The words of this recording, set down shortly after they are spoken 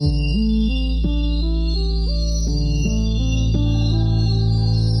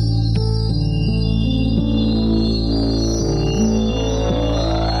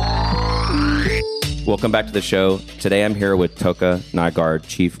Welcome back to the show. Today I'm here with Toke Nygaard,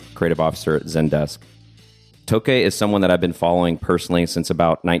 Chief Creative Officer at Zendesk. Toke is someone that I've been following personally since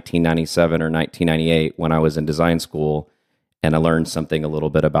about 1997 or 1998 when I was in design school, and I learned something a little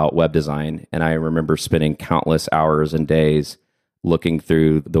bit about web design. And I remember spending countless hours and days looking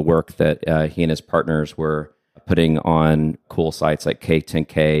through the work that he and his partners were putting on cool sites like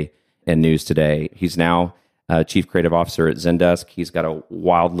K10K and News Today. He's now Chief Creative Officer at Zendesk. He's got a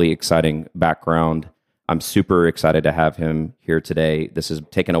wildly exciting background. I'm super excited to have him here today. This has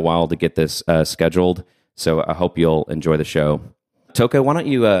taken a while to get this scheduled, so I hope you'll enjoy the show. Toke, why don't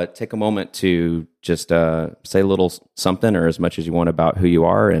you take a moment to just say a little something or as much as you want about who you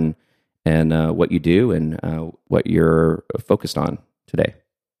are and what you do and what you're focused on today.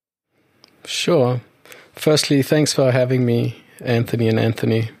 Sure. Firstly, thanks for having me, Anthony and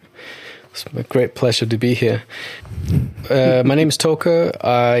Anthony. It's a great pleasure to be here. My name is Toke.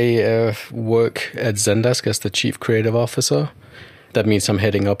 I work at Zendesk as the Chief Creative Officer. That means I'm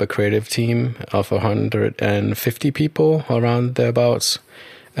heading up a creative team of 150 people around thereabouts,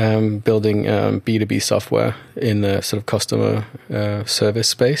 building B2B software in the sort of customer service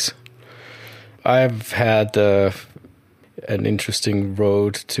space. I've had an interesting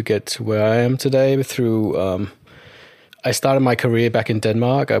road to get to where I am today through... I started my career back in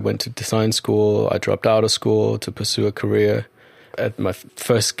Denmark. I went to design school. I dropped out of school to pursue a career at my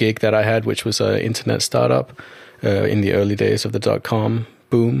first gig that I had, which was an internet startup in the early days of the .com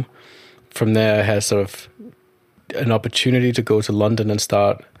boom. From there, I had sort of an opportunity to go to London and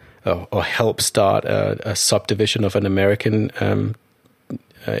start or help start a subdivision of an American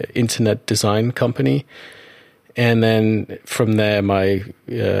internet design company. And then from there, my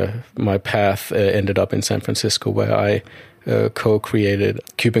path ended up in San Francisco, where I co-created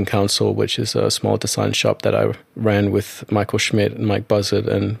Cuban Council, which is a small design shop that I ran with Michael Schmidt and Mike Buzzard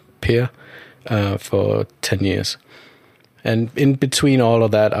and Pierre for 10 years. And in between all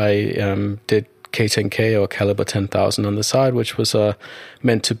of that, I did K10K or Caliber 10,000 on the side, which was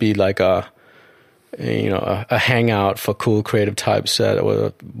meant to be like a hangout for cool creative types that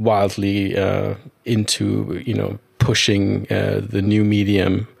were wildly into, pushing the new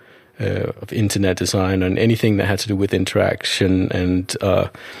medium of internet design and anything that had to do with interaction and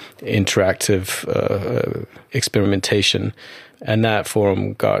interactive experimentation. And that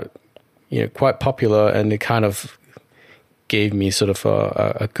forum got, quite popular, and it kind of gave me sort of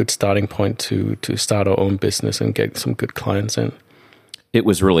a good starting point to start our own business and get some good clients in. It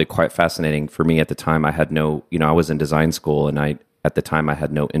was really quite fascinating for me at the time. I had no, I was in design school, and at the time I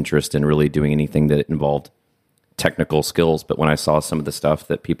had no interest in really doing anything that involved technical skills. But when I saw some of the stuff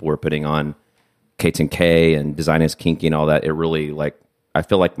that people were putting on K10K and Design is Kinky and all that, it really I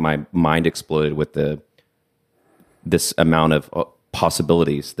feel like my mind exploded with this amount of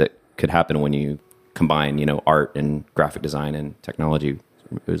possibilities that could happen when you combine, art and graphic design and technology.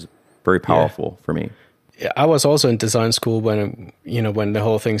 It was very powerful for me. I was also in design school when the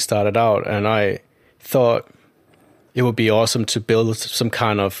whole thing started out, and I thought it would be awesome to build some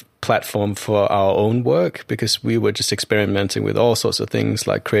kind of platform for our own work, because we were just experimenting with all sorts of things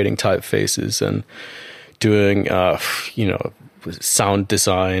like creating typefaces and doing, sound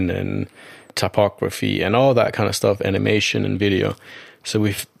design and typography and all that kind of stuff, animation and video. So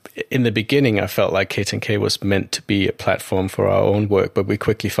in the beginning, I felt like K10K was meant to be a platform for our own work, but we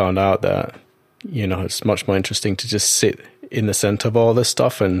quickly found out that it's much more interesting to just sit in the center of all this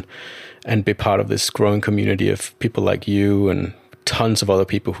stuff and be part of this growing community of people like you and tons of other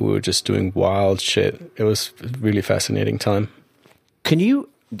people who were just doing wild shit. It was a really fascinating time. Can you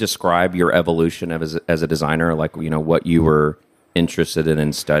describe your evolution as a designer, like, what you were interested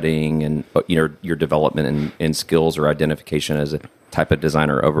in studying and, your development in skills or identification as a type of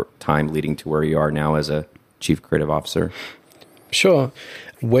designer over time leading to where you are now as a Chief Creative Officer? Sure.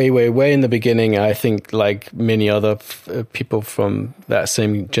 Way in the beginning, I think, like many other people from that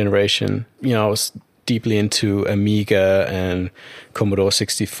same generation, I was deeply into Amiga and Commodore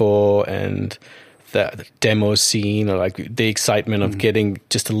 64 and that demo scene, or like the excitement of getting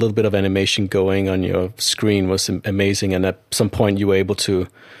just a little bit of animation going on your screen was amazing. And at some point you were able to,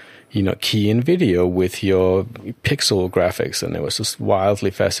 key in video with your pixel graphics. And it was just wildly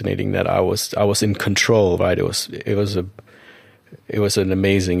fascinating that I was in control, right? It was an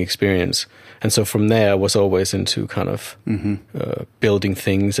amazing experience. And so from there, I was always into kind of building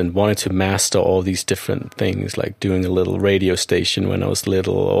things and wanted to master all these different things, like doing a little radio station when I was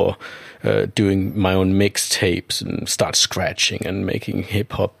little, or doing my own mixtapes and start scratching and making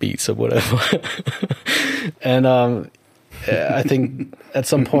hip-hop beats or whatever. And I think at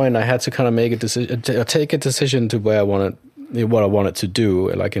some point I had to kind of make a decision, take a decision to what I wanted to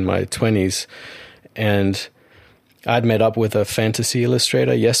do, like in my 20s. And I'd met up with a fantasy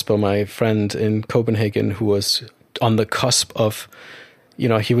illustrator, Jesper, my friend in Copenhagen, who was on the cusp of,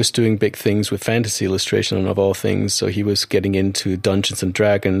 he was doing big things with fantasy illustration of all things. So he was getting into Dungeons and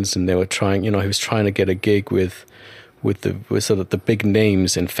Dragons, and they were trying, he was trying to get a gig with sort of the big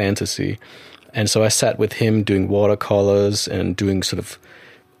names in fantasy. And so I sat with him doing watercolors and doing sort of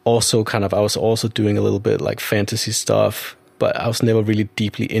I was also doing a little bit like fantasy stuff, but I was never really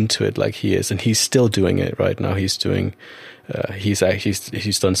deeply into it like he is. And he's still doing it right now. He's doing, he's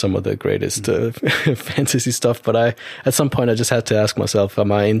done some of the greatest fantasy stuff. But at some point I just had to ask myself,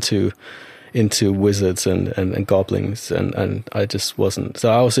 am I into wizards and goblins? And I just wasn't.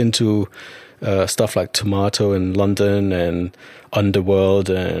 So I was into stuff like Tomato in London and Underworld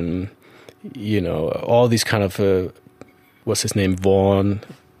and, all these kind of, what's his name, Vaughn,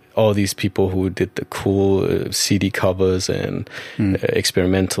 all these people who did the cool CD covers and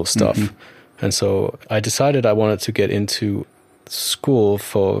experimental stuff. Mm-hmm. And so I decided I wanted to get into school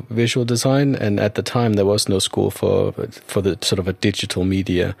for visual design. And at the time, there was no school for the sort of a digital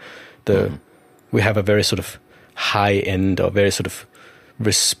media. We have a very sort of high end or very sort of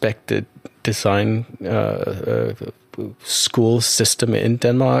respected design school system in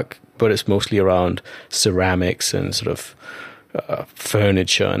Denmark, but it's mostly around ceramics and sort of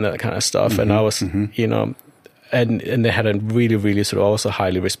furniture and that kind of stuff. Mm-hmm, and I was, and they had a really, really sort of also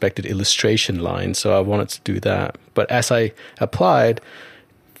highly respected illustration line. So I wanted to do that. But as I applied,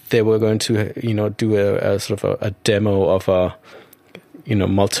 they were going to, do a sort of a demo of a,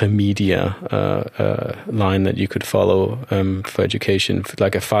 multimedia line that you could follow for education,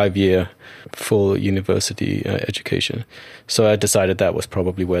 like a 5-year full university education. So I decided that was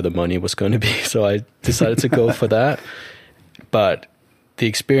probably where the money was going to be. So I decided to go for that. But the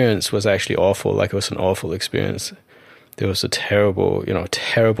experience was actually awful. Like, it was an awful experience. There was a terrible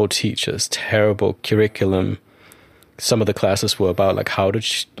teachers, terrible curriculum. Some of the classes were about like how to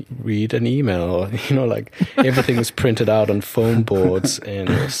read an email, like everything was printed out on foam boards, and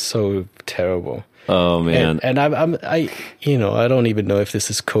it was so terrible. Oh man! And I don't even know if this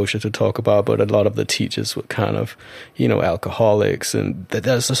is kosher to talk about, but a lot of the teachers were kind of, alcoholics, and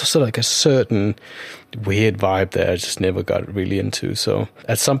there's sort of like a certain weird vibe there I just never got really into. So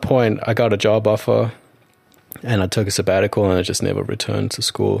at some point, I got a job offer, and I took a sabbatical, and I just never returned to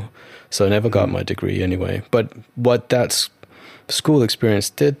school. So I never got my degree anyway. But what that school experience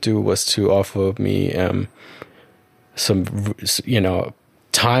did do was to offer me some,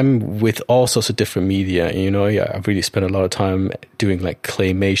 time with all sorts of different media. I really spent a lot of time doing like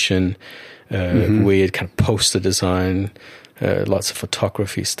claymation, weird kind of poster design, lots of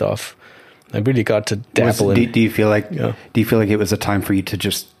photography stuff. I really got to dabble in. Do you feel like it was a time for you to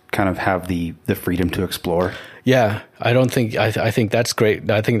just kind of have the freedom to explore? Yeah, I think that's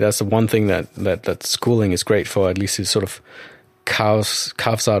great. I think that's the one thing that schooling is great for. At least it sort of carves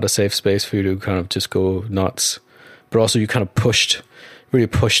out a safe space for you to kind of just go nuts. But also you kind of really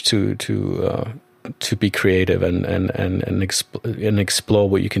pushed to be creative and explore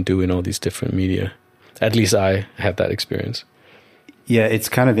what you can do in all these different media. At least I had that experience. Yeah, it's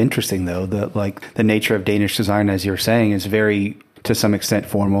kind of interesting though that like the nature of Danish design, as you're saying, is very, to some extent,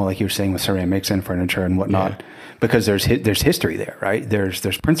 formal, like you were saying with ceramics and furniture and whatnot, because there's history there, right? There's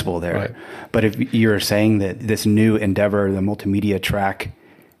principle there. Right. But if you're saying that this new endeavor, the multimedia track,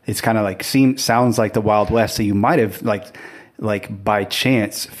 it's kind of like sounds like the Wild West. So you might have like by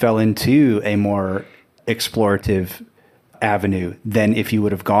chance fell into a more explorative avenue than if you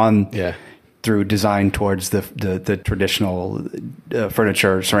would have gone through design towards the traditional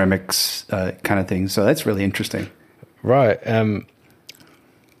furniture, ceramics kind of thing. So that's really interesting. Right.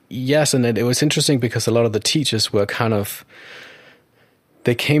 Yes, and it was interesting because a lot of the teachers were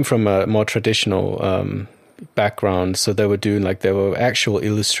they came from a more traditional background. So they were actual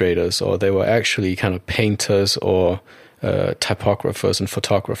illustrators, or they were actually kind of painters or typographers and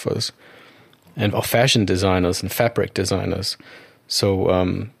photographers, or fashion designers and fabric designers.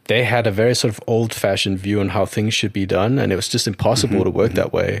 So they had a very sort of old-fashioned view on how things should be done, and it was just impossible to work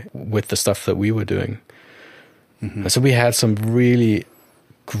that way with the stuff that we were doing. Mm-hmm. So we had some really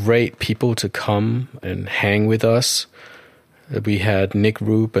great people to come and hang with us. We had Nick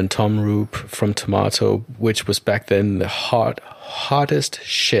Roop and Tom Roop from Tomato, which was back then the hottest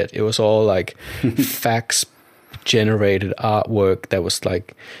shit. It was all like fax-generated artwork that was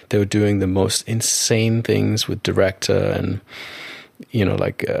like, they were doing the most insane things with director and,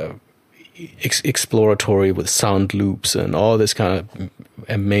 exploratory with sound loops and all this kind of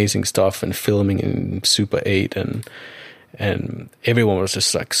amazing stuff, and filming in Super 8, and and everyone was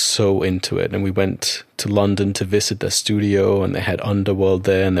just like so into it. And we went to London to visit their studio, and they had Underworld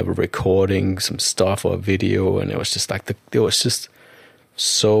there, and they were recording some stuff or a video, and it was just like it was just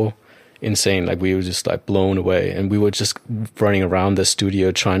so insane. Like we were just like blown away, and we were just running around the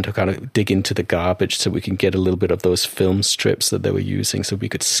studio trying to kind of dig into the garbage so we can get a little bit of those film strips that they were using, so we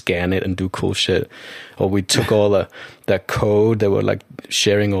could scan it and do cool shit. Or we took all that code, they were like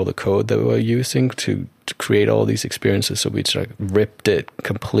sharing all the code that we were using to create all these experiences. So we just like ripped it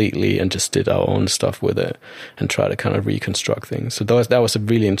completely and just did our own stuff with it and try to kind of reconstruct things. So that was a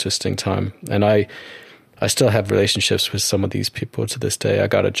really interesting time, and I still have relationships with some of these people to this day. I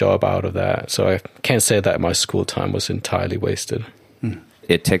got a job out of that. So I can't say that my school time was entirely wasted.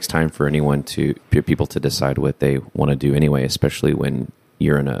 It takes time for people to decide what they want to do anyway, especially when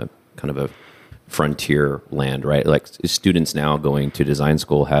you're in a kind of a frontier land, right? Like students now going to design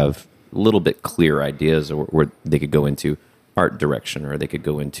school have a little bit clear ideas where they could go into art direction, or they could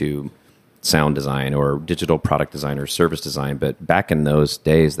go into sound design or digital product design or service design. But back in those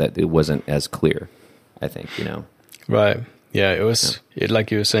days, that it wasn't as clear, I think, Right. Yeah, it was,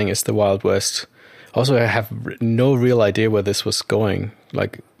 like you were saying, it's the Wild West. Also, I have no real idea where this was going.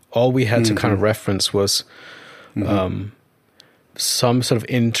 Like, all we had to kind of reference was some sort of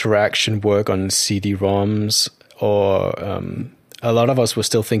interaction work on CD-ROMs, or a lot of us were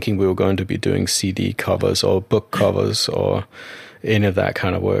still thinking we were going to be doing CD covers or book covers or any of that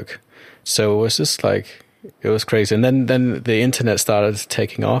kind of work. So it was just like, it was crazy. And then the internet started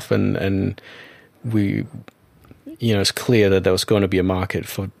taking off, and we, it's clear that there was going to be a market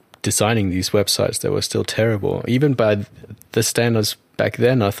for designing these websites that were still terrible. Even by the standards back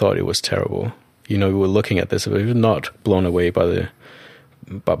then, I thought it was terrible. We were looking at this, but we were not blown away by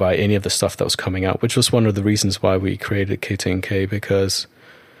any of the stuff that was coming out, which was one of the reasons why we created KTNK, because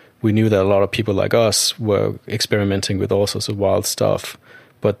we knew that a lot of people like us were experimenting with all sorts of wild stuff,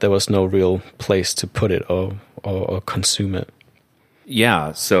 but there was no real place to put it or consume it.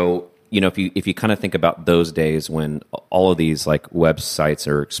 Yeah, so if you kind of think about those days when all of these like websites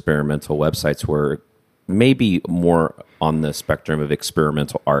or experimental websites were maybe more on the spectrum of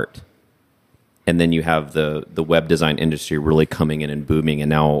experimental art, and then you have the web design industry really coming in and booming, and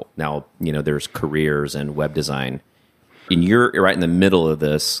now there's careers in web design, and you're right in the middle of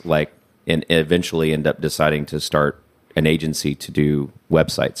this, like, and eventually end up deciding to start an agency to do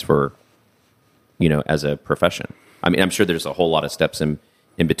websites for, as a profession. I mean, I'm sure there's a whole lot of steps in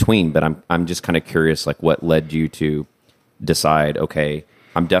between, but I'm just kind of curious, like, what led you to decide, okay,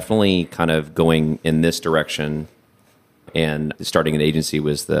 I'm definitely kind of going in this direction, and starting an agency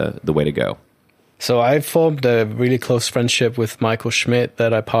was the way to go. So I formed a really close friendship with Michael Schmidt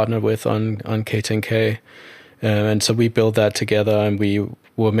that I partnered with on KTNK. And so we built that together, and we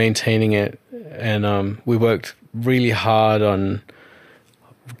were maintaining it. And we worked really hard on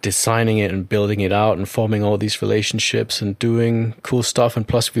designing it and building it out and forming all these relationships and doing cool stuff. And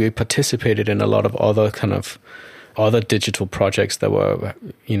plus we participated in a lot of other digital projects that were,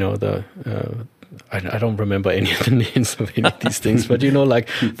 I don't remember any of the names of any of these things, but like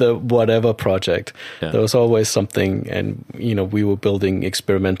the whatever project, there was always something. And, we were building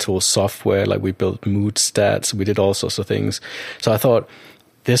experimental software, like we built mood stats, we did all sorts of things. So I thought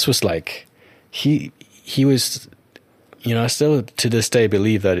this was like, he was, I still to this day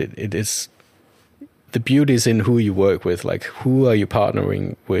believe that it is, the beauty is in who you work with, like who are you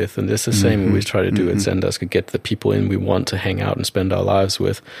partnering with? And it's the same we try to do at Zendesk, and get the people in we want to hang out and spend our lives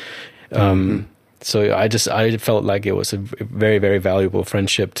with. So I felt like it was a very, very valuable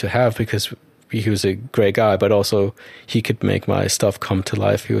friendship to have, because he was a great guy, but also he could make my stuff come to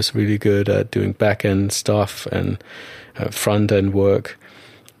life. He was really good at doing back-end stuff and front-end work,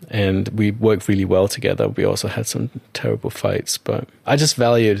 and we worked really well together. We also had some terrible fights, but I just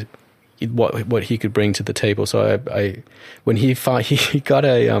valued what he could bring to the table. So I when he got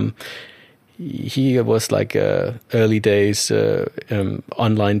a he was like early days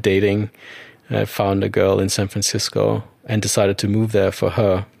online dating. I found a girl in San Francisco and decided to move there for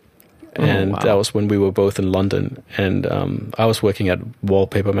her. And that was when we were both in London. And I was working at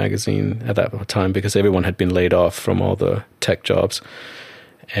Wallpaper magazine at that time, because everyone had been laid off from all the tech jobs.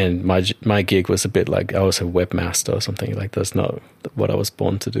 And my gig was a bit like, I was a webmaster or something. Like, that's not what I was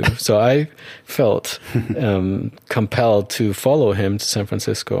born to do. So I felt compelled to follow him to San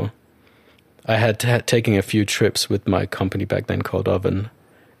Francisco. I had taken a few trips with my company back then called Oven.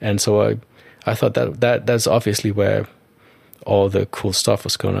 And so I thought that's obviously where all the cool stuff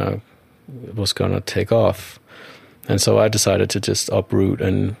was gonna take off. And so I decided to just uproot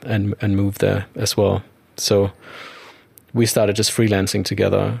and move there as well. So we started just freelancing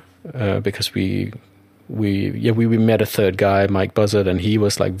together because we we met a third guy, Mike Buzzard, and he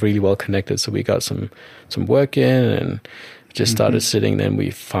was like really well connected. So we got some work in and just started sitting. Then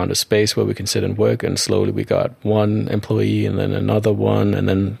we found a space where we can sit and work, and slowly we got one employee and then another one, and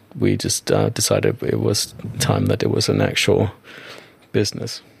then we just decided it was time that it was an actual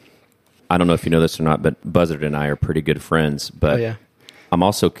business. I don't know if you know this or not, but Buzzard and I are pretty good friends. But I'm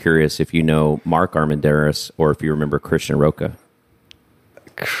also curious if you know Mark Armendaris or if you remember Christian Roca.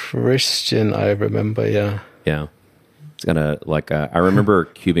 Christian, I remember, yeah. Yeah. It's gonna I remember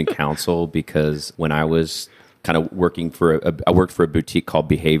Cuban Council because when I was kind of working I worked for a boutique called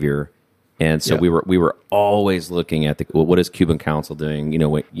Behavior, and so we were always looking at what is Cuban Council doing. You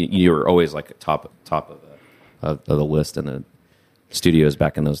know, you were always like top of the list in the studios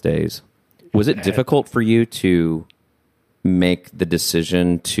back in those days. Was it difficult for you to make the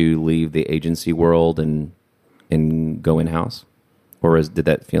decision to leave the agency world and go in house, or did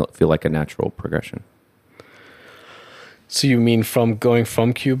that feel like a natural progression? So you mean from going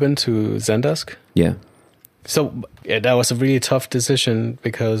from Cuban to Zendesk? Yeah. So that was a really tough decision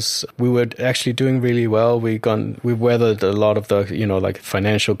because we were actually doing really well. We weathered a lot of the like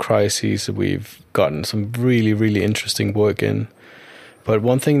financial crises. We've gotten some really, really interesting work in. But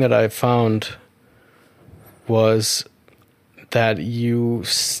one thing that I found was that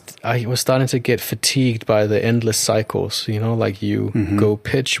I was starting to get fatigued by the endless cycles. Like you go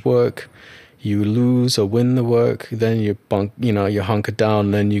pitch work, you lose or win the work, then you hunker down,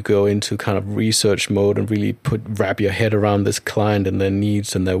 then you go into kind of research mode and really wrap your head around this client and their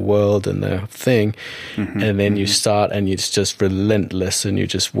needs and their world and their thing. And then you start and it's just relentless and you're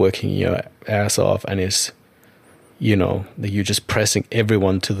just working your ass off, and it's, you're just pressing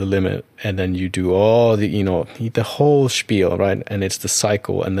everyone to the limit, and then you do all the whole spiel, right? And it's the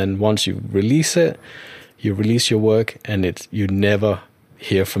cycle. And then once you release it, you release your work, and you never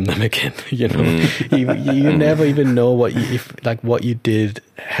hear from them again. you never even know what you did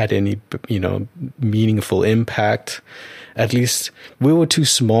had any meaningful impact. At least we were too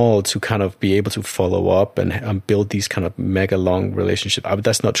small to kind of be able to follow up and build these kind of mega long relationships.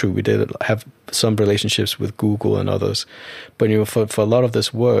 That's not true. We did have some relationships with Google and others, but for a lot of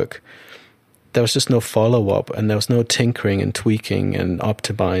this work, there was just no follow up, and there was no tinkering and tweaking and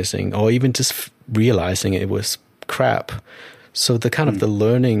optimizing, or even just realizing it was crap. So the kind of the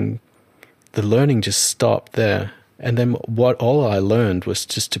learning just stopped there. And then all I learned was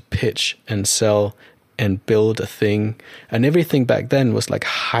just to pitch and sell and build a thing. And everything back then was like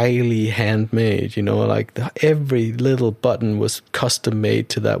highly handmade, like every little button was custom made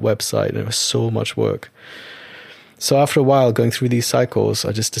to that website, and it was so much work. So after a while going through these cycles,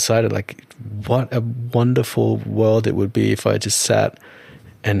 I just decided what a wonderful world it would be if I just sat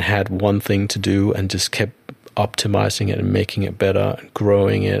and had one thing to do and just kept optimizing it and making it better and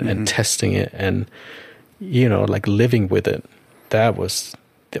growing it and testing it and living with it. That was,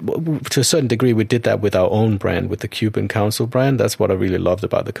 to a certain degree, we did that with our own brand, with the Cuban Council brand. That's what I really loved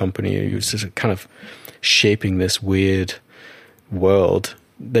about the company. It was just kind of shaping this weird world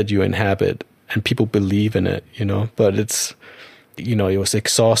that you inhabit, and people believe in it, but it's, it was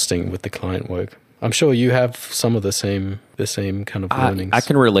exhausting with the client work. I'm sure you have some of the same kind of learnings. I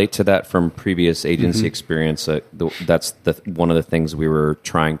can relate to that from previous agency experience. That's one of the things we were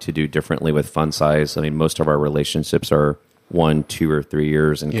trying to do differently with Fund Size. I mean, most of our relationships are 1, 2, or 3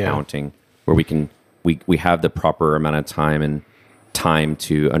 years and counting, where we have the proper amount of time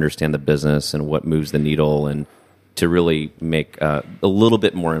to understand the business and what moves the needle, and to really make a little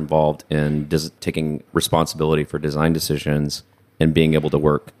bit more involved in taking responsibility for design decisions and being able to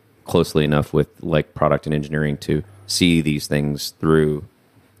work closely enough with product and engineering to see these things through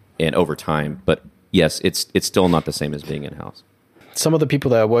and over time. But yes, it's still not the same as being in-house. Some of the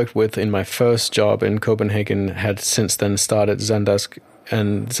people that I worked with in my first job in Copenhagen had since then started Zendesk,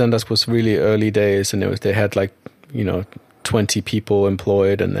 and Zendesk was really early days, and they had 20 people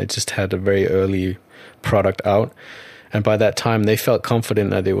employed, and they just had a very early product out. And by that time, they felt confident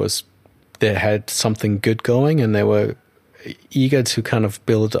that they had something good going, and they were eager to kind of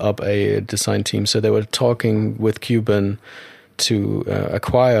build up a design team. So they were talking with Cuban to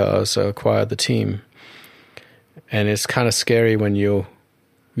acquire the team. And it's kind of scary when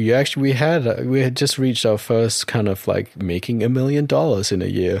we had just reached our first kind of making $1 million in a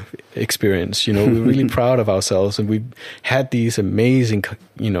year experience. We were really proud of ourselves, and we had these amazing,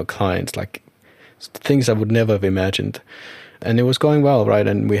 clients, things I would never have imagined. And it was going well, right?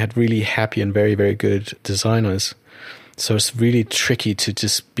 And we had really happy and very, very good designers. So it's really tricky to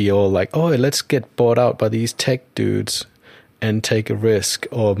just be all let's get bought out by these tech dudes and take a risk,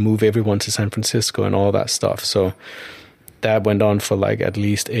 or move everyone to San Francisco and all that stuff. So that went on for like at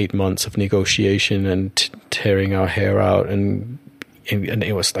least 8 months of negotiation and tearing our hair out, and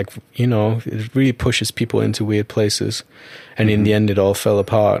it was like, it really pushes people into weird places, and in the end it all fell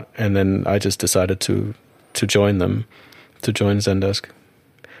apart, and then I just decided to join Zendesk.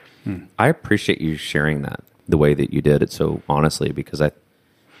 I appreciate you sharing that the way that you did it so honestly, because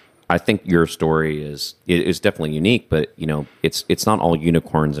I think your story is definitely unique, but it's not all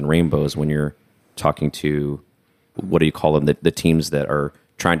unicorns and rainbows when you're talking to, what do you call them, the teams that are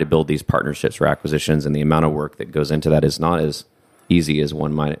trying to build these partnerships or acquisitions, and the amount of work that goes into that is not as easy as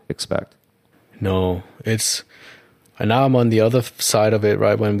one might expect. No, and now I'm on the other side of it,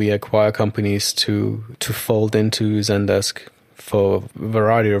 right? When we acquire companies to fold into Zendesk for a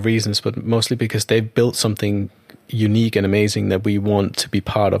variety of reasons, but mostly because they've built something unique and amazing that we want to be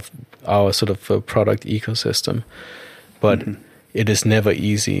part of our sort of product ecosystem. But it is never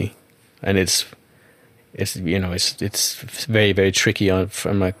easy, and it's very, very tricky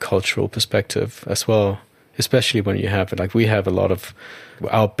from a cultural perspective as well. Especially when you have, like, we have a lot of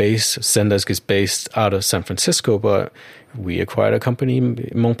our base. Zendesk is based out of San Francisco, but we acquired a company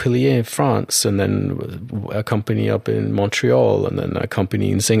in Montpellier, France, and then a company up in Montreal, and then a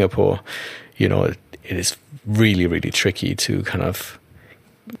company in Singapore. It is really, really tricky to kind of,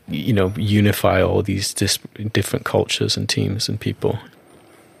 unify all these different cultures and teams and people.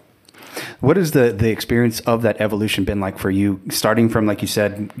 What has the experience of that evolution been like for you, starting from, like you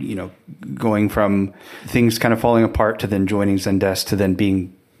said, going from things kind of falling apart to then joining Zendesk to then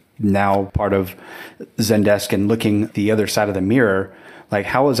being now part of Zendesk and looking the other side of the mirror? Like,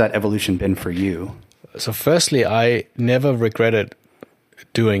 how has that evolution been for you? So firstly, I never regretted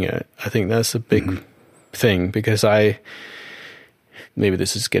doing it. I think that's a big thing, because maybe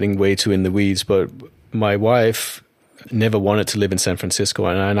this is getting way too in the weeds, but my wife never wanted to live in San Francisco,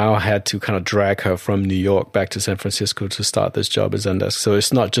 and I now had to kind of drag her from New York back to San Francisco to start this job at Zendesk. So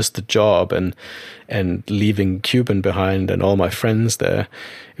it's not just the job and leaving Cuban behind and all my friends there.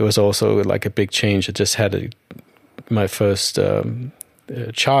 It was also like a big change. I just had my first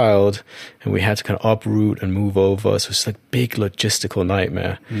child, and we had to kind of uproot and move over. So it's like a big logistical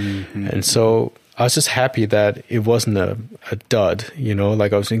nightmare. And so I was just happy that it wasn't a dud,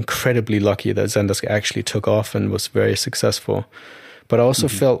 like I was incredibly lucky that Zendesk actually took off and was very successful. But I also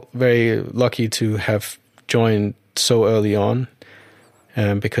felt very lucky to have joined so early on,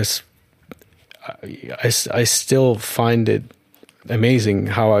 because I still find it amazing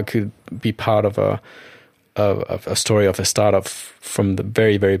how I could be part of a story of a startup from the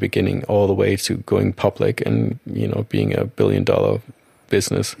very, very beginning all the way to going public and, being $1 billion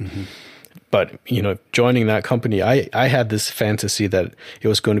business. But, joining that company, I had this fantasy that it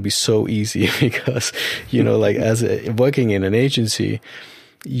was going to be so easy because, like working in an agency,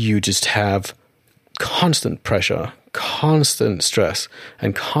 you just have constant pressure, constant stress,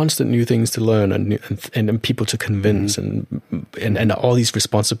 and constant new things to learn and people to convince and all these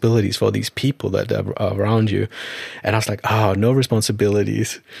responsibilities for these people that are around you. And I was like, no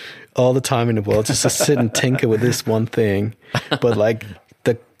responsibilities all the time in the world, just to sit and tinker with this one thing. But like,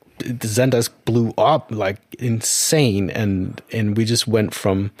 the Zendesk blew up like insane, and we just went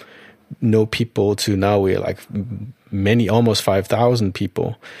from no people to now we're like almost 5,000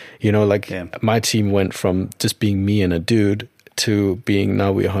 people. My team went from just being me and a dude to being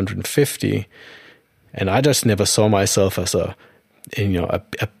now we're 150, and I just never saw myself as a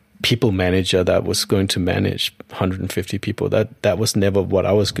people manager that was going to manage 150 people. That was never what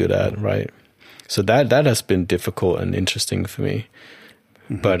I was good at, right? So that has been difficult and interesting for me.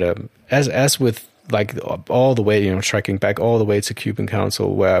 But as with like all the way, tracking back all the way to Cuban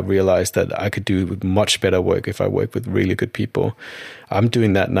Council, where I realized that I could do much better work if I work with really good people. I'm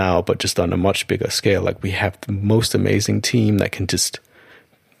doing that now, but just on a much bigger scale. Like, we have the most amazing team that can just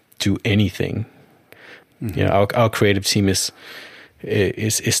do anything. Our creative team is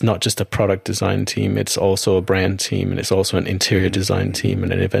not just a product design team. It's also a brand team, and it's also an interior design team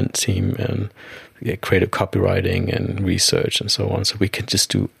and an event team and creative copywriting and research and so on. So we can just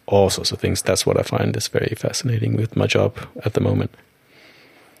do all sorts of things. That's what I find is very fascinating with my job at the moment.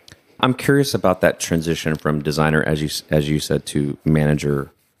 I'm curious about that transition from designer, as you said, to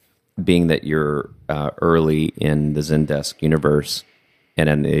manager, being that you're early in the Zendesk universe and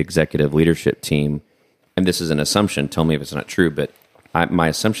in the executive leadership team. And this is an assumption. Tell me if it's not true, but my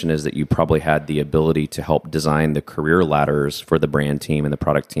assumption is that you probably had the ability to help design the career ladders for the brand team and the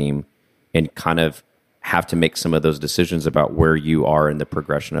product team, and kind of have to make some of those decisions about where you are in the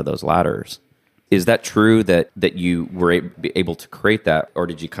progression of those ladders. Is that true that you were able to create that, or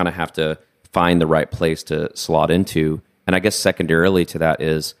did you kind of have to find the right place to slot into? And I guess secondarily to that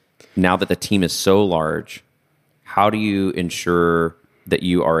is, now that the team is so large, how do you ensure that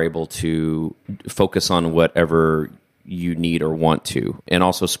you are able to focus on whatever you need or want to, and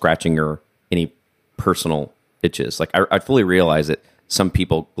also scratching any personal itches? Like I fully realize that some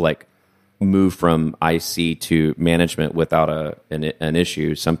people like move from IC to management without an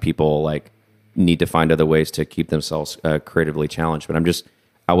issue. Some people like need to find other ways to keep themselves creatively challenged. But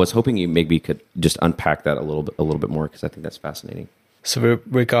I was hoping you maybe could just unpack that a little bit more, because I think that's fascinating. So with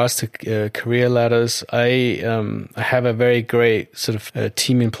regards to career ladders, I have a very great sort of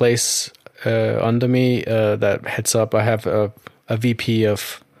team in place under me that heads up. I have a VP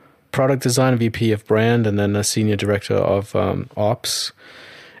of product design, a VP of brand, and then a senior director of ops.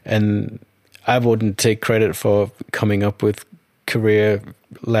 And I wouldn't take credit for coming up with career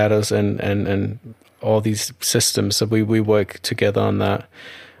ladders and all these systems. So we work together on that.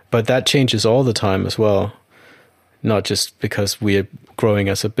 But that changes all the time as well. Not just because we're growing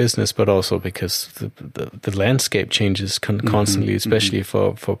as a business, but also because the landscape changes constantly, especially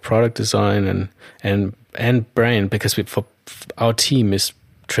for product design and brand, because for our team is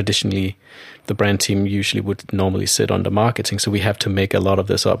traditionally, the brand team usually would normally sit under marketing. So we have to make a lot of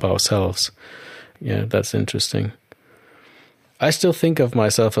this up ourselves. Yeah, that's interesting. I still think of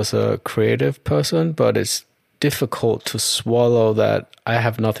myself as a creative person, but it's difficult to swallow that I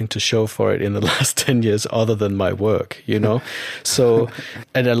have nothing to show for it in the last 10 years other than my work, So,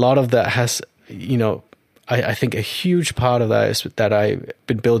 and a lot of that has, I think a huge part of that is that I've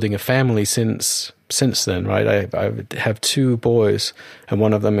been building a family since then, right? I have 2 boys, and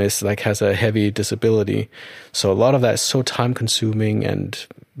one of them has a heavy disability. So a lot of that is so time consuming and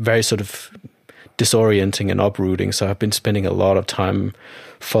very sort of disorienting and uprooting. So I've been spending a lot of time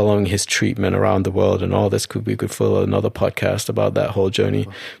following his treatment around the world, and all this we could fill another podcast about that whole journey.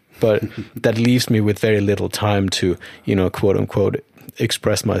 But that leaves me with very little time to, quote unquote,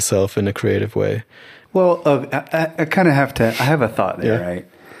 express myself in a creative way. Well, I kind of I have a thought there, right?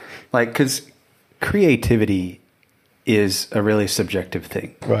 Like, because creativity is a really subjective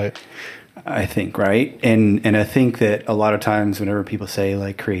thing. Right. I think, right? And I think that a lot of times whenever people say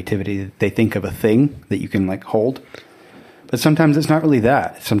like creativity, they think of a thing that you can like hold. But sometimes it's not really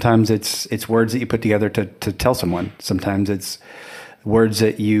that. Sometimes it's words that you put together to tell someone. Sometimes it's words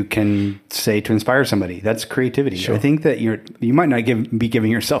that you can say to inspire somebody. That's creativity. Sure. I think that you might not be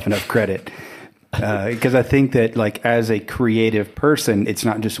giving yourself enough credit, because I think that like as a creative person, it's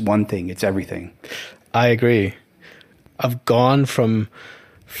not just one thing; it's everything. I agree. I've gone from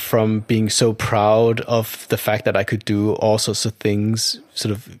being so proud of the fact that I could do all sorts of things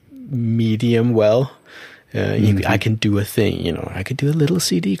sort of medium well. I can do a thing, I could do a little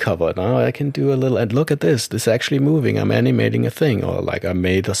CD cover. Now I can do a little, and look at this is actually moving. I'm animating a thing, or like I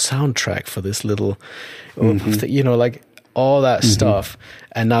made a soundtrack for this little, like all that stuff.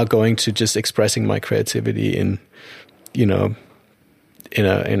 And now going to just expressing my creativity in a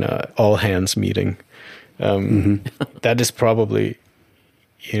all hands meeting. That is probably,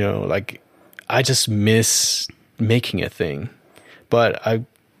 like I just miss making a thing, but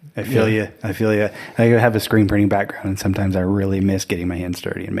I feel you. I have a screen printing background, and sometimes I really miss getting my hands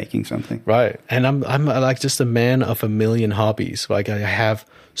dirty and making something. Right, and I'm like just a man of a million hobbies. Like I have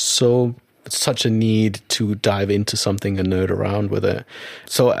such a need to dive into something and nerd around with it.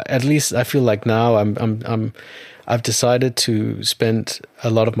 So at least I feel like now I've decided to spend a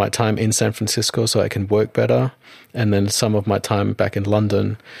lot of my time in San Francisco so I can work better, and then some of my time back in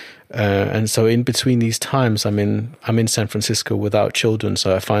London. And so in between these times, I'm in San Francisco without children,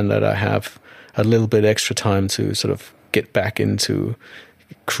 so I find that I have a little bit extra time to sort of get back into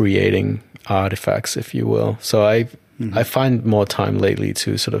creating artifacts, if you will. So I find more time lately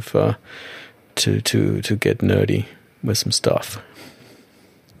to sort of to get nerdy with some stuff.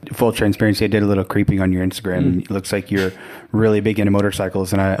 Full transparency, I did a little creeping on your Instagram. It looks like you're really big into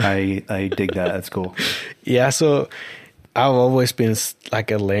motorcycles, and I dig that. That's cool. Yeah, so I've always been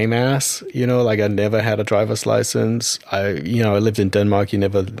like a lame ass, like I never had a driver's license. I lived in Denmark. You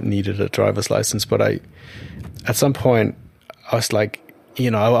never needed a driver's license. But at some point, I was like,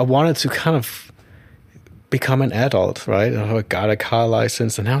 I wanted to kind of become an adult, right? And I got a car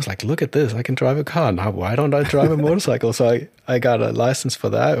license, and I was like, look at this. I can drive a car. Now, why don't I drive a motorcycle? So I got a license for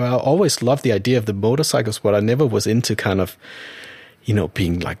that. I always loved the idea of the motorcycles, but I never was into kind of,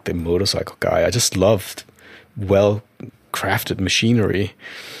 being like the motorcycle guy. I just loved crafted machinery,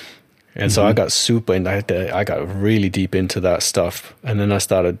 and so I got super, and I got really deep into that stuff. And then I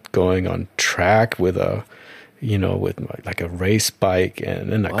started going on track with a with like a race bike,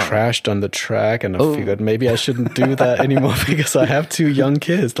 and then I crashed on the track, and I figured maybe I shouldn't do that anymore because I have 2 young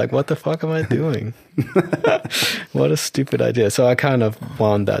kids. Like, what the fuck am I doing? What a stupid idea. So I kind of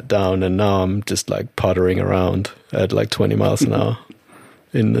wound that down, and now I'm just like pottering around at like 20 miles an hour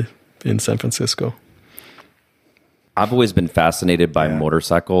in San Francisco. I've always been fascinated by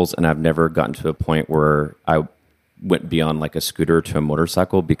motorcycles, and I've never gotten to a point where I went beyond like a scooter to a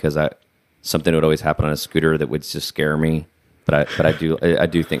motorcycle, because something would always happen on a scooter that would just scare me. But I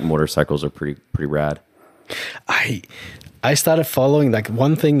do think motorcycles are pretty rad. I started following, like,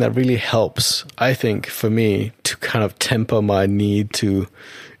 one thing that really helps, I think, for me to kind of temper my need to,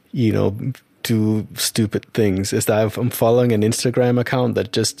 do stupid things, is that I'm following an Instagram account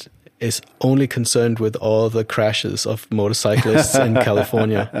that just is only concerned with all the crashes of motorcyclists in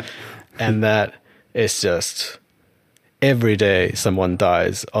California. And that is just every day someone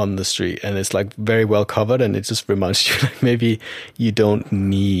dies on the street, and it's like very well covered, and it just reminds you like maybe you don't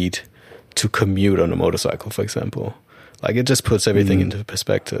need to commute on a motorcycle, for example. Like, it just puts everything into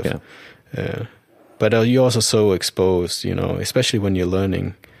perspective. Yeah. But you're also so exposed, especially when you're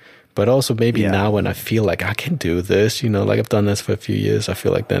learning. But also maybe now when I feel like I can do this, like I've done this for a few years, I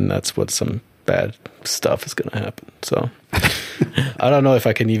feel like then that's what some bad stuff is going to happen. So I don't know if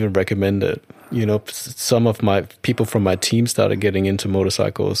I can even recommend it. Some of my people from my team started getting into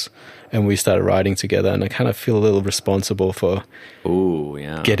motorcycles, and we started riding together, and I kind of feel a little responsible for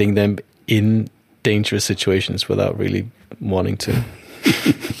getting them in dangerous situations without really wanting to.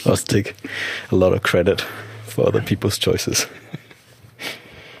 I'll take a lot of credit for other people's choices.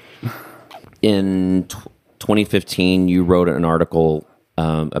 In 2015, you wrote an article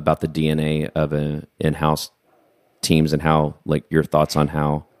about the DNA of in-house teams, and how, like, your thoughts on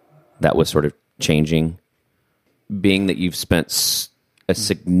how that was sort of changing, being that you've spent a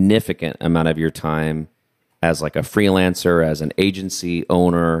significant amount of your time as like a freelancer, as an agency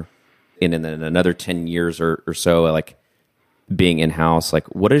owner, and then another 10 years or so, like, being in-house. Like,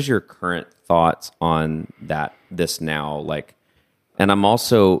 what is your current thoughts on this now? Like, and I'm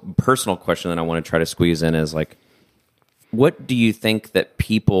also, personal question that I want to try to squeeze in is, like, what do you think that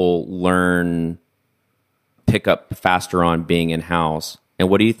people pick up faster on being in-house? And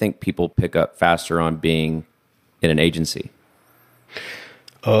what do you think people pick up faster on being in an agency?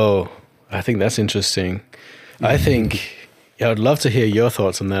 Oh, I think that's interesting. I think I'd love to hear your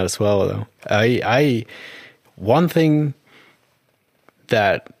thoughts on that as well, though. One thing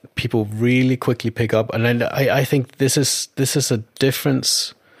that people really quickly pick up, and I think this is a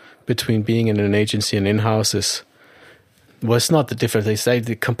difference between being in an agency and in-house is, well, it's not the difference.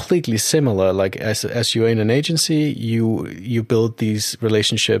 They're completely similar. Like, as you're in an agency, you build these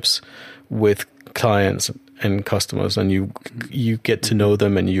relationships with clients and customers, and you get to know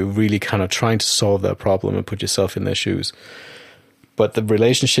them, and you're really kind of trying to solve their problem and put yourself in their shoes. But the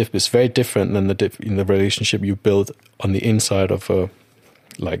relationship is very different than the relationship you build on the inside of a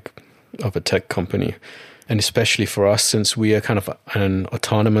tech company. And especially for us, since we are kind of an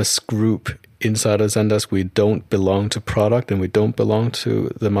autonomous group inside of Zendesk, we don't belong to product, and we don't belong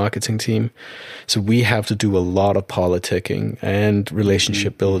to the marketing team. So we have to do a lot of politicking and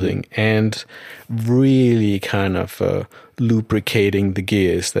relationship building, and really kind of lubricating the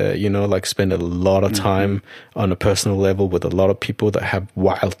gears there, like spend a lot of time on a personal level with a lot of people that have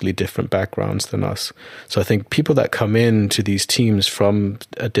wildly different backgrounds than us. So I think people that come into these teams from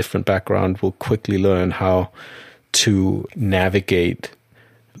a different background will quickly learn how to navigate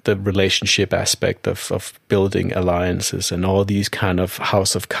the relationship aspect of building alliances and all these kind of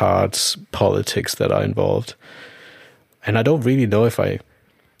house of cards politics that are involved. And I don't really know if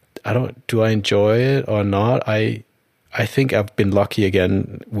do I enjoy it or not? I think I've been lucky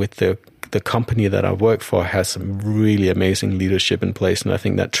again with the company that I work for has some really amazing leadership in place, and I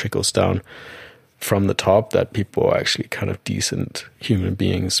think that trickles down from the top, that people are actually kind of decent human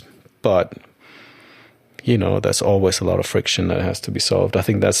beings. But there's always a lot of friction that has to be solved. I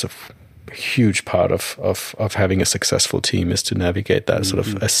think that's a huge part of having a successful team, is to navigate that sort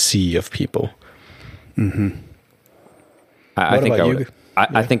of a sea of people. I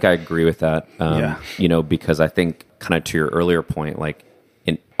think I agree with that. Because I think, kind of to your earlier point, like,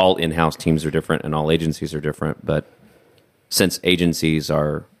 all in-house teams are different and all agencies are different. But since agencies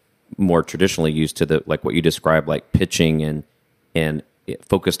are more traditionally used to like what you described, like pitching and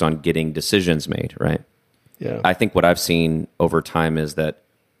focused on getting decisions made, right? Yeah. I think what I've seen over time is that,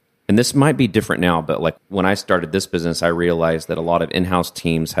 and this might be different now, but like when I started this business, I realized that a lot of in-house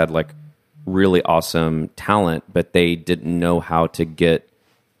teams had like really awesome talent, but they didn't know how to get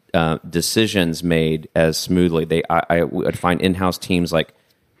decisions made as smoothly. I would find in-house teams like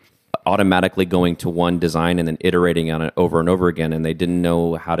automatically going to one design and then iterating on it over and over again, and they didn't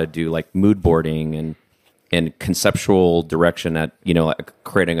know how to do like mood boarding and conceptual direction at like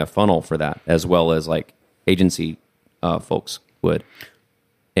creating a funnel for that, as well as like agency folks would.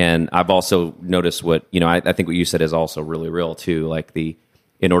 And I've also noticed what I think what you said is also really real too. Like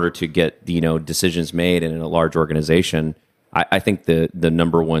in order to get decisions made in a large organization, I think the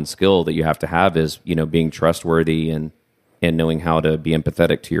number one skill that you have to have is being trustworthy and knowing how to be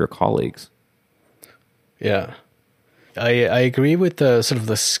empathetic to your colleagues. Yeah, I agree with the sort of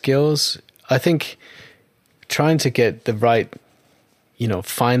the skills. I think trying to get the right,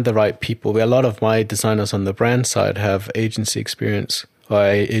 find the right people. A lot of my designers on the brand side have agency experience or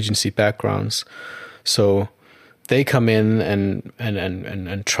agency backgrounds, so they come in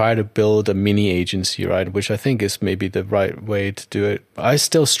and try to build a mini agency, right? Which I think is maybe the right way to do it. I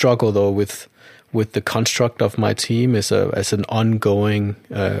still struggle though with the construct of my team as an ongoing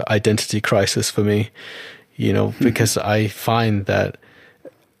identity crisis for me, because I find that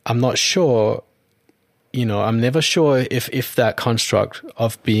I'm not sure. I'm never sure if that construct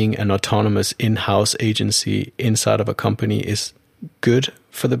of being an autonomous in-house agency inside of a company is good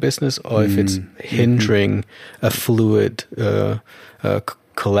for the business, or if it's hindering a fluid, collaborative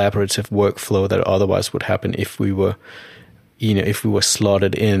workflow that otherwise would happen if we were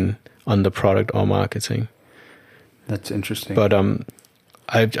slotted in under product or marketing. That's interesting. But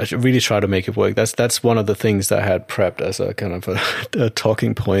I really try to make it work. That's one of the things that I had prepped as a kind of a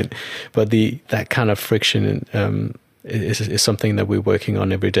talking point. But that kind of friction is something that we're working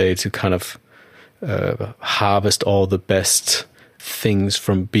on every day to kind of harvest all the best things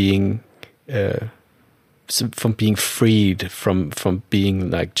from being freed from being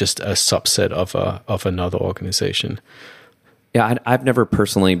like just a subset of another organization. Yeah, I've never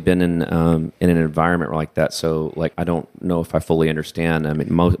personally been in an environment like that, so like I don't know if I fully understand. I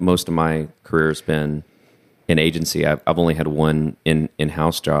mean, most of my career has been in agency. I've only had one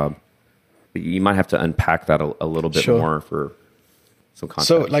in-house job. But you might have to unpack that a little bit more for some context.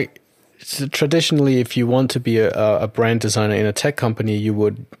 So traditionally, if you want to be a brand designer in a tech company, you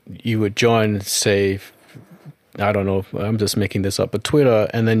would join, say, I don't know, I'm just making this up, but Twitter,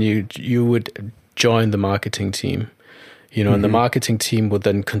 and then you would join the marketing team. And the marketing team would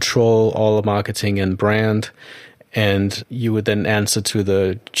then control all the marketing and brand, and you would then answer to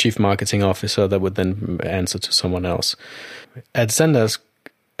the chief marketing officer that would then answer to someone else. At Zendesk,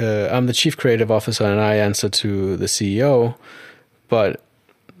 I'm the chief creative officer and I answer to the CEO, but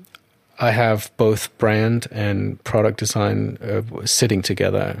I have both brand and product design sitting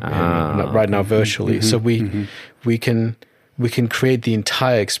together right now virtually. So we can create the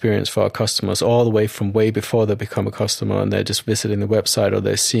entire experience for our customers, all the way from way before they become a customer and they're just visiting the website, or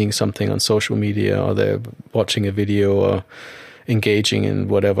they're seeing something on social media, or they're watching a video, or engaging in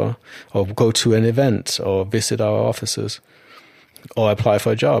whatever, or go to an event, or visit our offices, or apply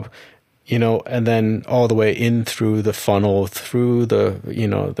for a job, and then all the way in through the funnel, through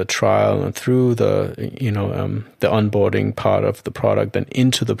the trial, and through the onboarding part of the product, and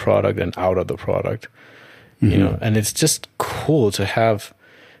into the product and out of the product. And it's just cool to have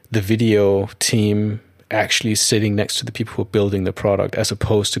the video team actually sitting next to the people who are building the product, as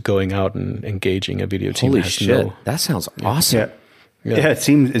opposed to going out and engaging a video team. Holy shit, that sounds awesome. Yeah, it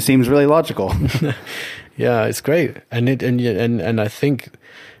seems really logical. Yeah, it's great, and I think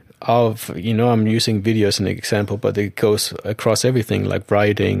I'm using video as an example, but it goes across everything, like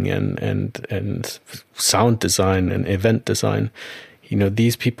writing and sound design and event design.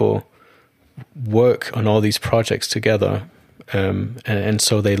 These people work on all these projects together, and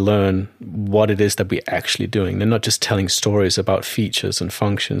so they learn what it is that we're actually doing. They're not just telling stories about features and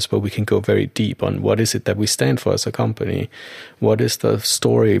functions, but we can go very deep on what is it that we stand for as a company, what is the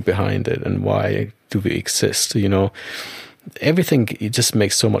story behind it, and why do we exist. Everything, it just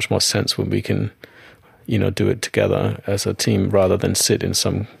makes so much more sense when we can do it together as a team, rather than sit in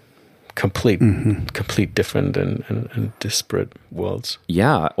some complete different and disparate worlds.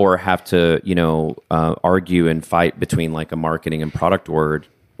 Yeah, or have to argue and fight between like a marketing and product org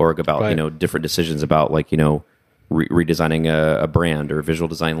about different decisions about like redesigning a brand or visual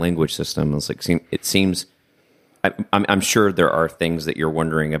design language system. It's like it seems. I'm sure there are things that you're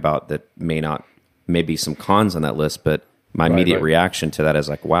wondering about that may be some cons on that list, but my immediate reaction to that is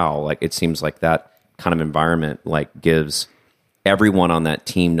like, wow, like it seems like that kind of environment like gives everyone on that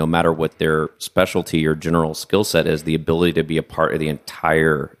team, no matter what their specialty or general skill set is, the ability to be a part of the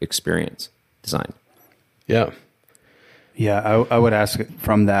entire experience design. Yeah. Yeah, I would ask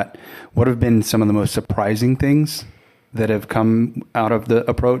from that, what have been some of the most surprising things that have come out of the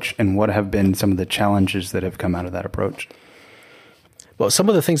approach, and what have been some of the challenges that have come out of that approach? well, some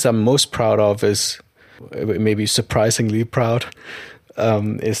of the things I'm most proud of is, maybe surprisingly proud,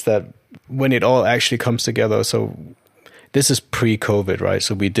 is that when it all actually comes together. So this is pre-COVID, right?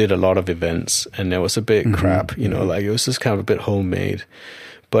 So we did a lot of events, and there was a bit crap, like it was just kind of a bit homemade.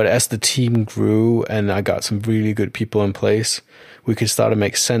 But as the team grew and I got some really good people in place, we could start to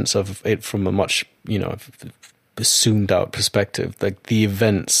make sense of it from a much, zoomed out perspective. Like the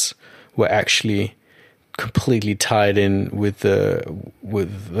events were actually completely tied in with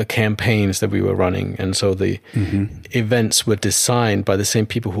the campaigns that we were running, and so the events were designed by the same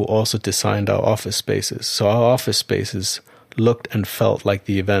people who also designed our office spaces. So our office spaces looked and felt like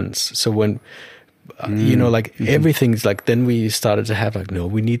the events. So when everything's like, then we started to have like, no,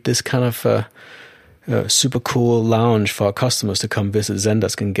 we need this kind of super cool lounge for our customers to come visit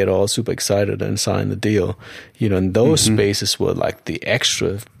Zendesk and get all super excited and sign the deal. And those spaces were like the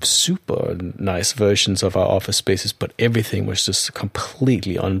extra super nice versions of our office spaces, but everything was just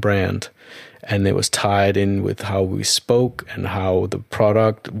completely on brand. And it was tied in with how we spoke and how the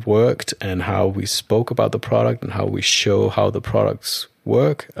product worked and how we spoke about the product and how we show how the products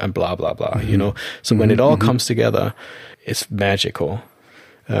work and blah, blah, blah, So when it all comes together, it's magical.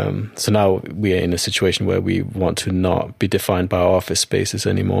 So now we are in a situation where we want to not be defined by our office spaces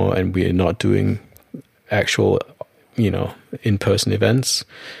anymore, and we are not doing actual, in-person events.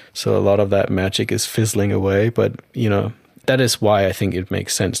 So a lot of that magic is fizzling away, but, that is why I think it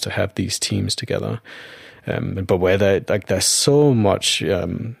makes sense to have these teams together. But where there's so much,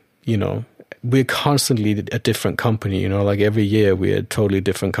 we're constantly a different company, like every year we're a totally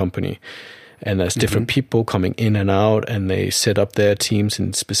different company. And there's different people coming in and out, and they set up their teams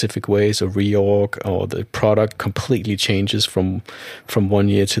in specific ways, or reorg, or the product completely changes from one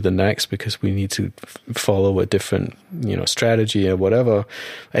year to the next because we need to follow a different, strategy or whatever.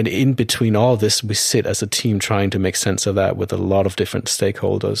 And in between all this, we sit as a team trying to make sense of that with a lot of different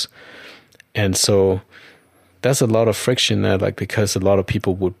stakeholders. And so there's a lot of friction there, because a lot of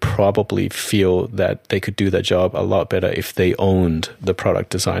people would probably feel that they could do their job a lot better if they owned the product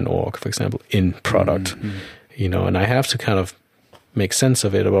design org, for example, in product, and I have to kind of make sense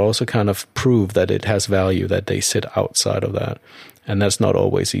of it, but also kind of prove that it has value, that they sit outside of that. And that's not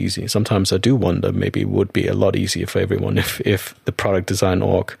always easy. Sometimes I do wonder, maybe it would be a lot easier for everyone if the product design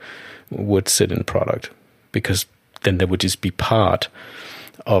org would sit in product, because then they would just be part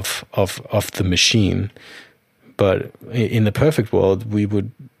of the machine. But in the perfect world, we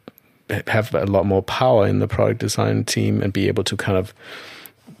would have a lot more power in the product design team and be able to kind of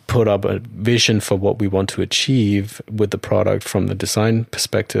put up a vision for what we want to achieve with the product from the design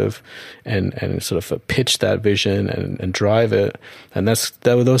perspective, and sort of pitch that vision and drive it. And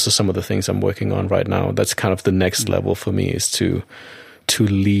those are some of the things I'm working on right now. That's kind of the next level for me, is to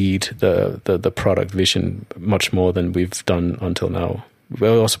lead the product vision much more than we've done until now.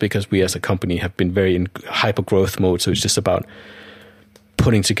 Well, also because we as a company have been very in hyper growth mode. So it's just about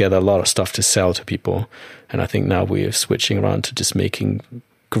putting together a lot of stuff to sell to people. And I think now we are switching around to just making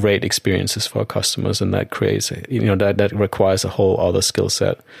great experiences for our customers. And that creates, that requires a whole other skill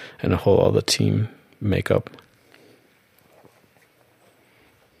set and a whole other team makeup.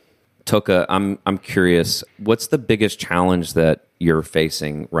 Toke, I'm curious, what's the biggest challenge that you're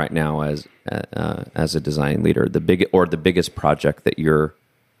facing right now as a design leader? The biggest project that you're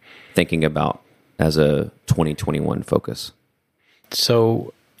thinking about as a 2021 focus?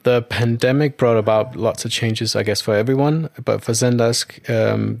 So the pandemic brought about lots of changes, I guess, for everyone. But for Zendesk,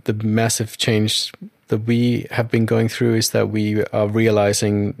 the massive change that we have been going through is that we are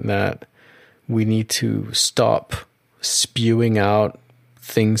realizing that we need to stop spewing out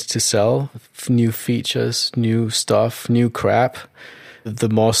things to sell, new features, new stuff, new crap. The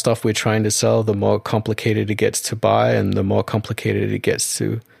more stuff we're trying to sell, the more complicated it gets to buy, and the more complicated it gets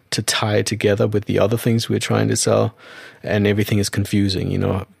to tie together with the other things we're trying to sell. And everything is confusing.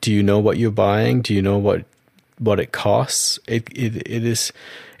 Do you know what you're buying? Do you know what it costs? It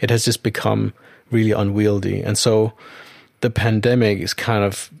has just become really unwieldy. And so the pandemic has kind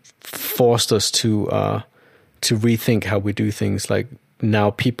of forced us to rethink how we do things. Like,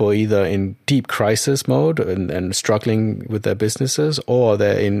 now people are either in deep crisis mode and struggling with their businesses, or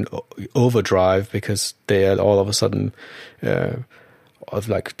they're in overdrive because they are all of a sudden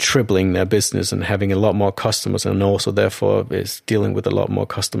tripling their business and having a lot more customers, and also therefore is dealing with a lot more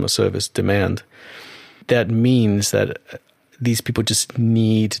customer service demand. That means that these people just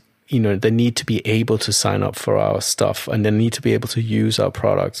need they need to be able to sign up for our stuff, and they need to be able to use our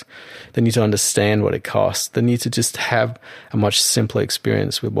products. They need to understand what it costs. They need to just have a much simpler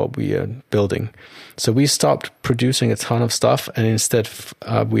experience with what we are building. So we stopped producing a ton of stuff, and instead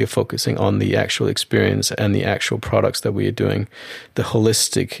we are focusing on the actual experience and the actual products that we are doing, the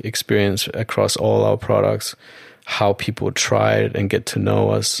holistic experience across all our products, how people try it and get to know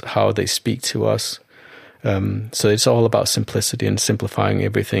us, how they speak to us. So it's all about simplicity and simplifying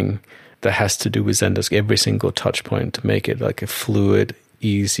everything that has to do with Zendesk, every single touch point, to make it like a fluid,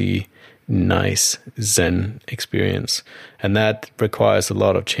 easy, nice Zen experience. And that requires a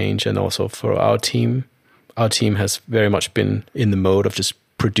lot of change. And also for our team has very much been in the mode of just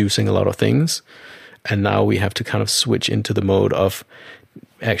producing a lot of things. And now we have to kind of switch into the mode of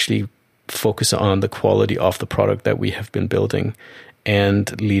actually focus on the quality of the product that we have been building,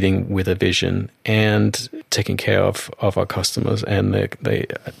 and leading with a vision, and taking care of our customers, and they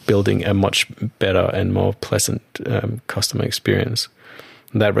building a much better and more pleasant customer experience.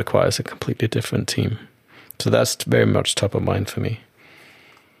 And that requires a completely different team. So that's very much top of mind for me.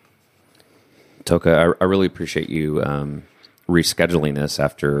 Toka, I really appreciate you rescheduling this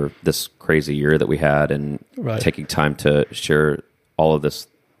after this crazy year that we had, and taking time to share all of this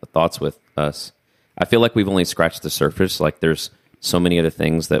thoughts with us. I feel like we've only scratched the surface. Like there's so many other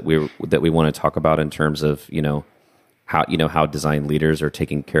things that we want to talk about in terms of how design leaders are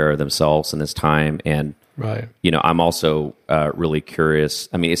taking care of themselves in this time. And I'm also really curious.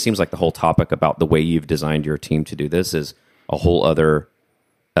 I mean, it seems like the whole topic about the way you've designed your team to do this is a whole other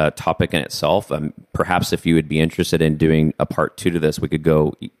topic in itself. Perhaps if you would be interested in doing a part 2 to this, we could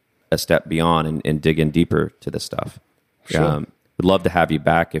go a step beyond and dig in deeper to this stuff. Sure. Would love to have you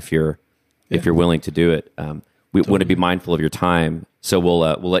back if you're willing to do it. We want to be mindful of your time, so we'll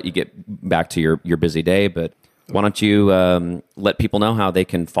let you get back to your busy day. But why don't you let people know how they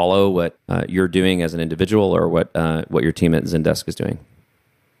can follow what you're doing as an individual, or what your team at Zendesk is doing?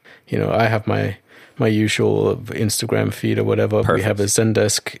 I have my usual Instagram feed or whatever. Perfect. We have a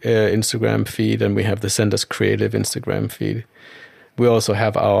Zendesk Instagram feed, and we have the Zendesk Creative Instagram feed. We also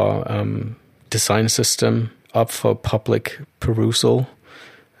have our design system up for public perusal.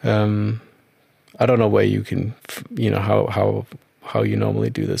 I don't know where you can, how you normally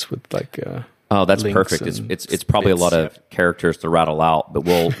do this with like. Oh, that's perfect. It's probably a lot of characters to rattle out, but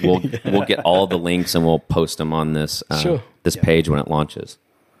we'll we'll get all the links and we'll post them on this page when it launches.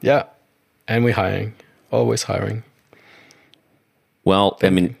 Yeah, and we're hiring, always hiring. Well,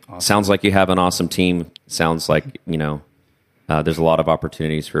 awesome. Sounds like you have an awesome team. Sounds like there's a lot of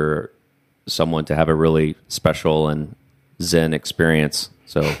opportunities for someone to have a really special and Zen experience.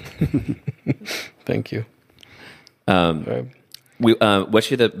 So, thank you. We wish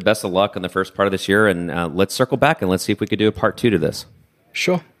you the best of luck on the first part of this year, and let's circle back and let's see if we could do a part 2 to this.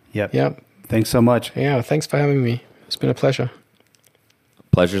 Sure. Yep. Thanks so much. Yeah, thanks for having me. It's been a pleasure.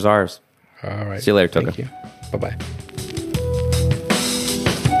 Pleasure's ours. All right. See you later, Toka. Thank you. Bye-bye.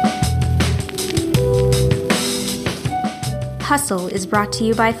 Hustle is brought to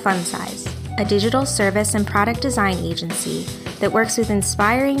you by FunSize, a digital service and product design agency that works with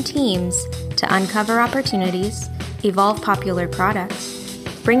inspiring teams to uncover opportunities, evolve popular products,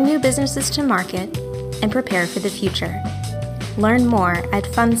 bring new businesses to market, and prepare for the future. Learn more at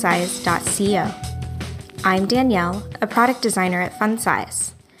funsize.co. I'm Danielle, a product designer at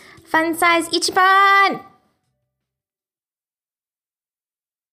FunSize. FunSize Ichiban!